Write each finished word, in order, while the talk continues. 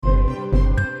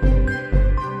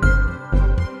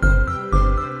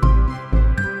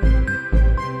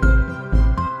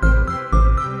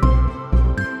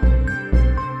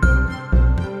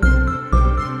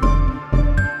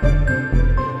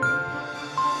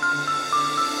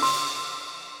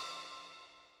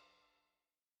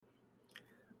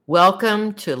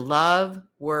Welcome to Love,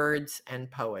 Words, and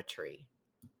Poetry.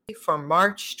 For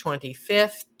March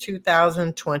 25th,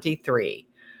 2023.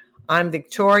 I'm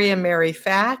Victoria Mary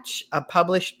Fatch, a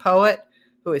published poet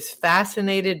who is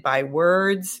fascinated by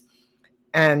words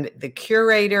and the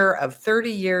curator of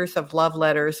 30 years of love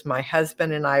letters my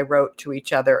husband and I wrote to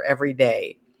each other every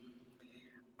day.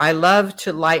 I love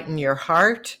to lighten your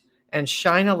heart and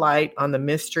shine a light on the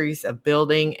mysteries of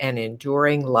building and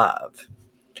enduring love.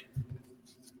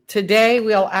 Today,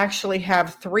 we'll actually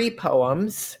have 3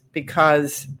 poems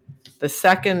because the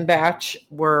second batch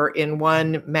were in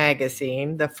one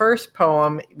magazine. The first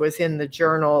poem was in the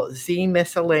journal Z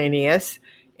Miscellaneous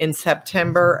in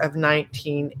September of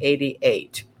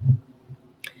 1988.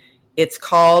 It's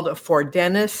called For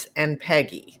Dennis and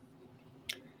Peggy.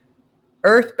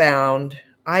 Earthbound,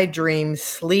 I dream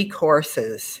sleek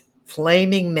horses,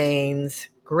 flaming manes,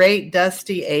 great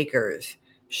dusty acres,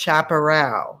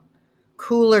 chaparral,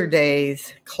 cooler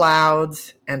days,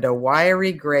 clouds, and a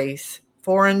wiry grace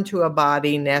foreign to a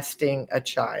body nesting a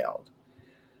child.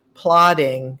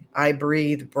 Plodding, I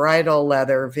breathe bridle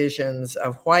leather visions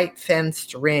of white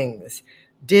fenced rings,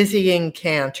 dizzying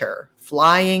canter,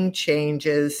 flying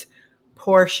changes,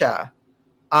 Portia,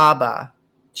 Abba,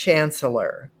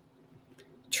 Chancellor.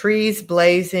 Trees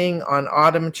blazing on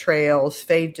autumn trails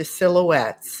fade to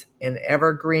silhouettes in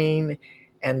evergreen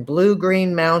and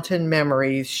blue-green mountain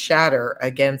memories shatter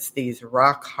against these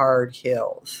rock-hard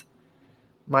hills.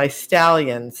 My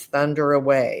stallions thunder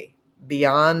away,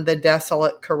 beyond the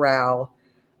desolate corral,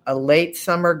 a late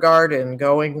summer garden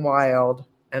going wild,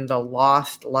 and the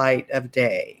lost light of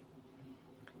day.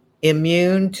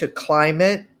 Immune to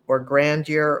climate or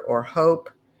grandeur or hope,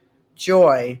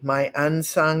 joy, my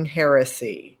unsung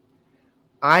heresy.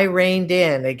 I reined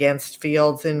in against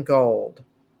fields in gold,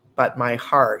 but my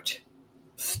heart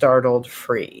startled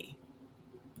free.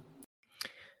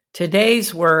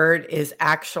 Today's word is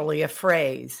actually a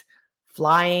phrase,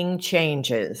 flying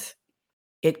changes.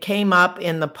 It came up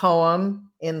in the poem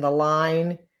in the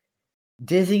line,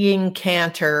 dizzying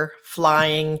canter,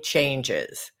 flying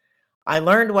changes. I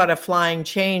learned what a flying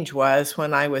change was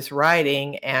when I was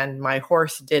riding, and my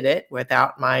horse did it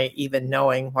without my even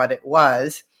knowing what it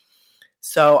was.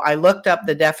 So I looked up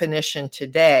the definition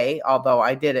today, although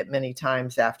I did it many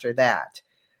times after that.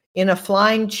 In a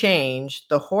flying change,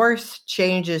 the horse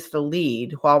changes the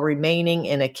lead while remaining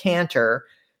in a canter,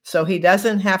 so he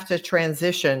doesn't have to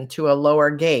transition to a lower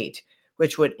gait,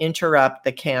 which would interrupt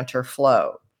the canter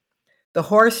flow. The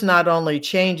horse not only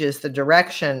changes the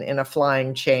direction in a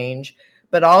flying change,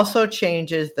 but also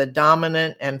changes the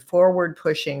dominant and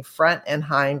forward-pushing front and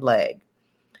hind leg.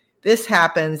 This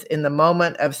happens in the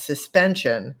moment of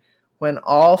suspension when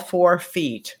all 4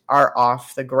 feet are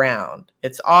off the ground.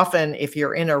 It's often if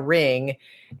you're in a ring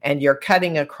and you're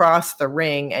cutting across the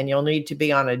ring and you'll need to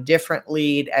be on a different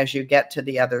lead as you get to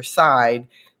the other side,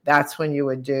 that's when you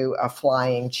would do a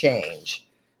flying change.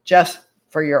 Just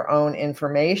for your own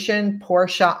information,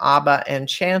 Portia, Abba, and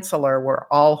Chancellor were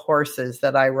all horses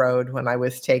that I rode when I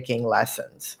was taking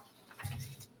lessons.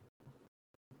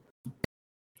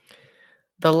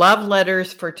 The love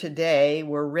letters for today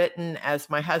were written as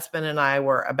my husband and I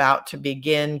were about to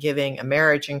begin giving a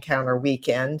marriage encounter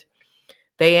weekend.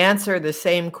 They answer the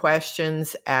same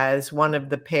questions as one of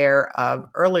the pair of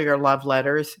earlier love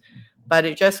letters, but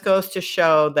it just goes to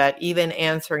show that even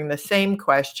answering the same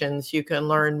questions, you can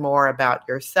learn more about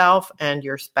yourself and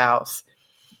your spouse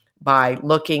by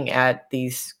looking at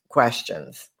these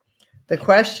questions. The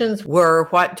questions were,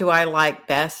 what do I like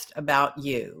best about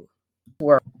you?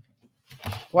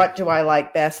 What do I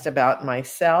like best about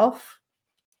myself?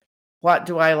 What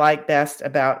do I like best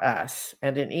about us?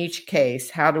 And in each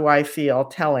case, how do I feel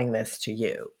telling this to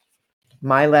you?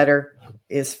 My letter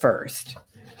is first.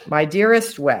 My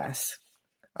dearest Wes,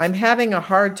 I'm having a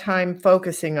hard time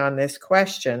focusing on this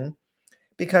question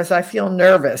because I feel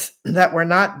nervous that we're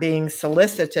not being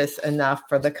solicitous enough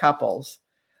for the couples.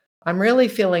 I'm really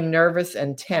feeling nervous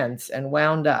and tense and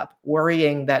wound up,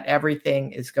 worrying that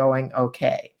everything is going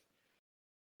okay.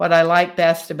 What I like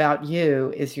best about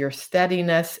you is your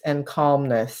steadiness and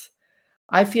calmness.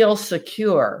 I feel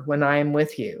secure when I am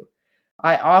with you.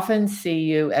 I often see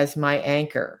you as my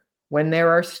anchor. When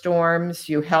there are storms,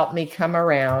 you help me come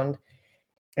around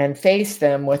and face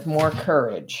them with more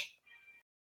courage.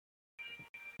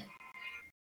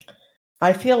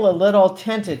 I feel a little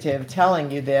tentative telling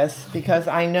you this because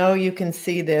I know you can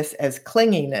see this as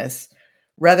clinginess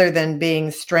rather than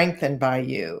being strengthened by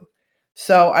you.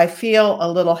 So I feel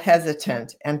a little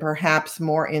hesitant and perhaps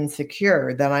more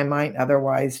insecure than I might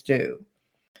otherwise do.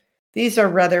 These are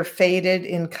rather faded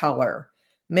in color.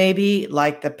 maybe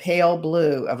like the pale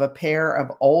blue of a pair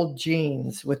of old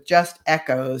jeans with just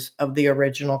echoes of the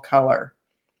original color.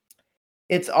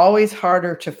 It's always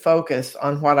harder to focus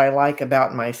on what I like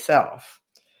about myself.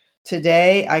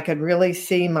 Today, I could really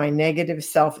see my negative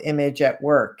self-image at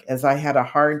work as I had a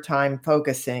hard time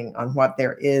focusing on what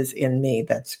there is in me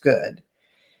that's good.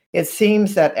 It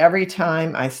seems that every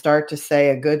time I start to say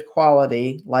a good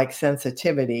quality, like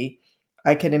sensitivity,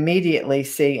 I can immediately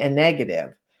see a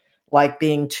negative, like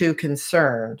being too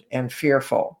concerned and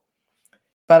fearful.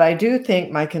 But I do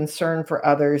think my concern for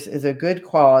others is a good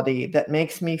quality that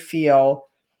makes me feel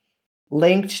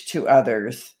linked to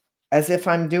others, as if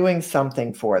I'm doing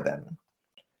something for them.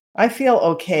 I feel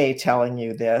okay telling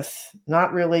you this,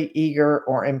 not really eager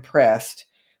or impressed,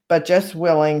 but just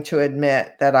willing to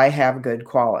admit that I have good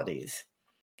qualities.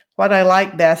 What I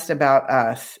like best about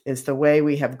us is the way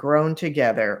we have grown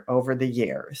together over the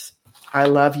years. I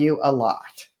love you a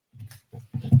lot.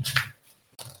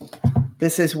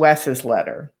 This is Wes's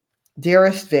letter.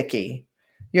 Dearest Vicky,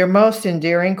 your most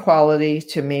endearing quality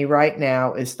to me right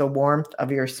now is the warmth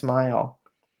of your smile.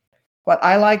 What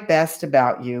I like best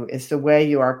about you is the way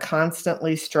you are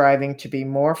constantly striving to be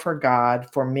more for God,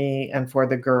 for me, and for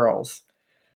the girls.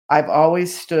 I've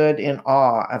always stood in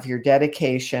awe of your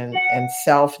dedication and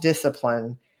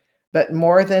self-discipline, but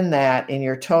more than that, in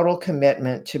your total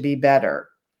commitment to be better.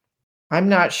 I'm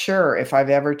not sure if I've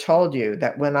ever told you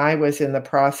that when I was in the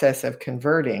process of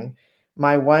converting,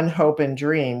 my one hope and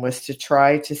dream was to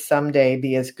try to someday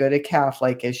be as good a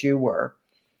Catholic as you were.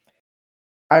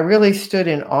 I really stood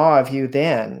in awe of you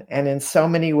then, and in so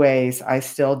many ways I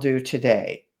still do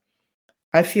today.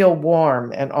 I feel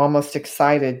warm and almost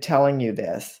excited telling you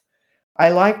this. I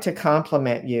like to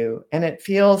compliment you, and it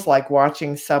feels like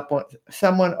watching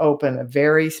someone open a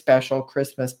very special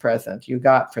Christmas present you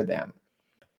got for them.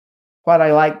 What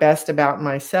I like best about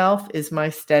myself is my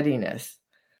steadiness.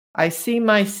 I see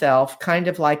myself kind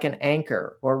of like an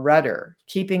anchor or rudder,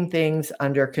 keeping things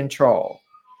under control.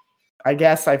 I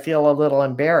guess I feel a little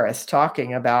embarrassed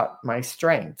talking about my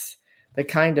strengths, the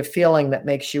kind of feeling that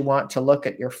makes you want to look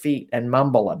at your feet and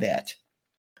mumble a bit.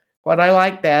 What I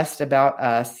like best about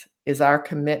us is our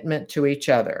commitment to each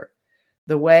other,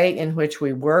 the way in which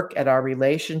we work at our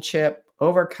relationship,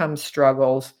 overcome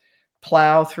struggles,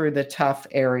 plow through the tough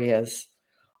areas.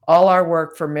 All our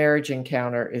work for Marriage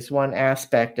Encounter is one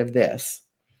aspect of this.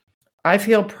 I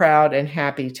feel proud and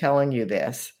happy telling you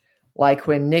this, like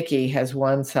when Nikki has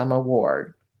won some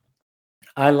award.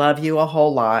 I love you a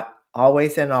whole lot,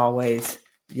 always and always,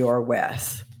 your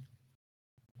Wes.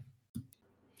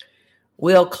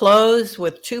 We'll close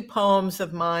with 2 poems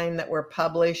of mine that were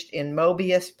published in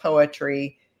Mobius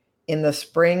Poetry in the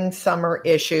spring-summer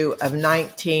issue of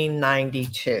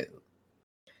 1992.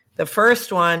 The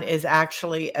first one is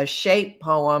actually a shape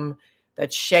poem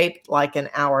that's shaped like an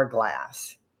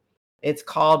hourglass. It's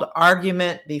called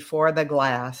Argument Before the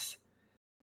Glass.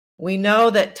 We know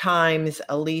that time's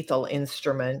a lethal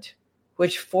instrument,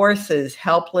 which forces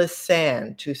helpless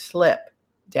sand to slip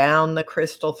down the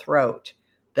crystal throat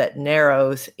that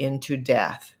narrows into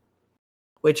death,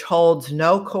 which holds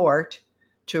no court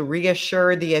to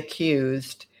reassure the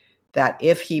accused that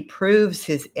if he proves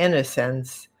his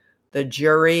innocence, the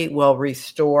jury will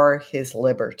restore his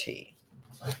liberty.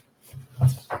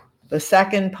 The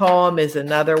second poem is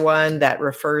another one that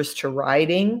refers to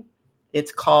riding.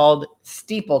 It's called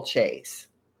Steeplechase.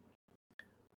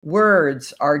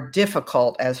 Words are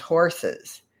difficult as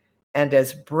horses, and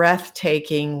as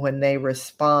breathtaking when they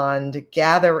respond,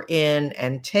 gather in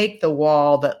and take the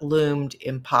wall that loomed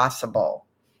impossible,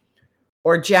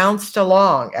 or jounced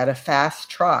along at a fast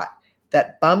trot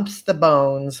that bumps the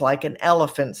bones like an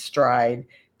elephant's stride,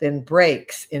 then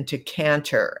breaks into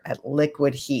canter at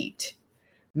liquid heat,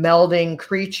 melding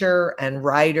creature and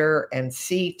rider and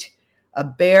seat, a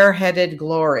bare-headed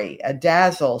glory, a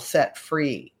dazzle set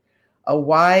free, a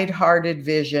wide-hearted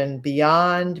vision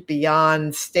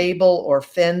beyond stable or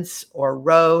fence or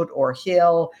road or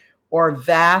hill or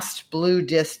vast blue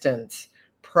distance,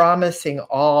 promising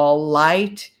all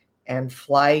light and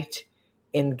flight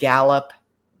in gallop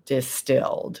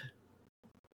distilled.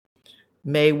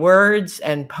 May words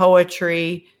and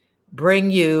poetry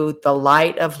bring you the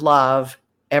light of love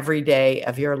every day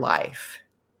of your life.